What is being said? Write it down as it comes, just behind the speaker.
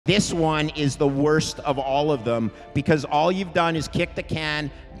This one is the worst of all of them because all you've done is kick the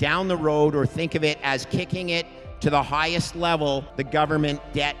can down the road, or think of it as kicking it to the highest level, the government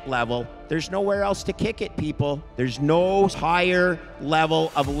debt level. There's nowhere else to kick it, people. There's no higher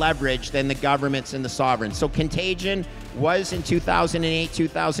level of leverage than the governments and the sovereigns. So contagion was in 2008,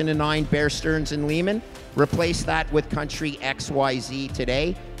 2009, Bear Stearns and Lehman. Replace that with country XYZ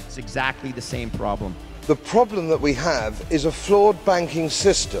today. It's exactly the same problem. The problem that we have is a flawed banking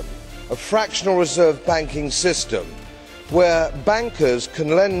system, a fractional reserve banking system, where bankers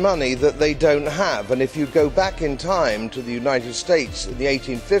can lend money that they don't have. And if you go back in time to the United States in the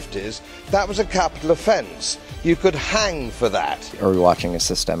 1850s, that was a capital offense. You could hang for that. Are we watching a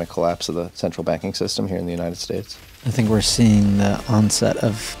systemic collapse of the central banking system here in the United States? I think we're seeing the onset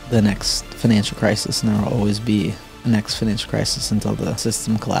of the next financial crisis, and there will always be a next financial crisis until the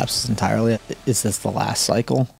system collapses entirely. Is this the last cycle?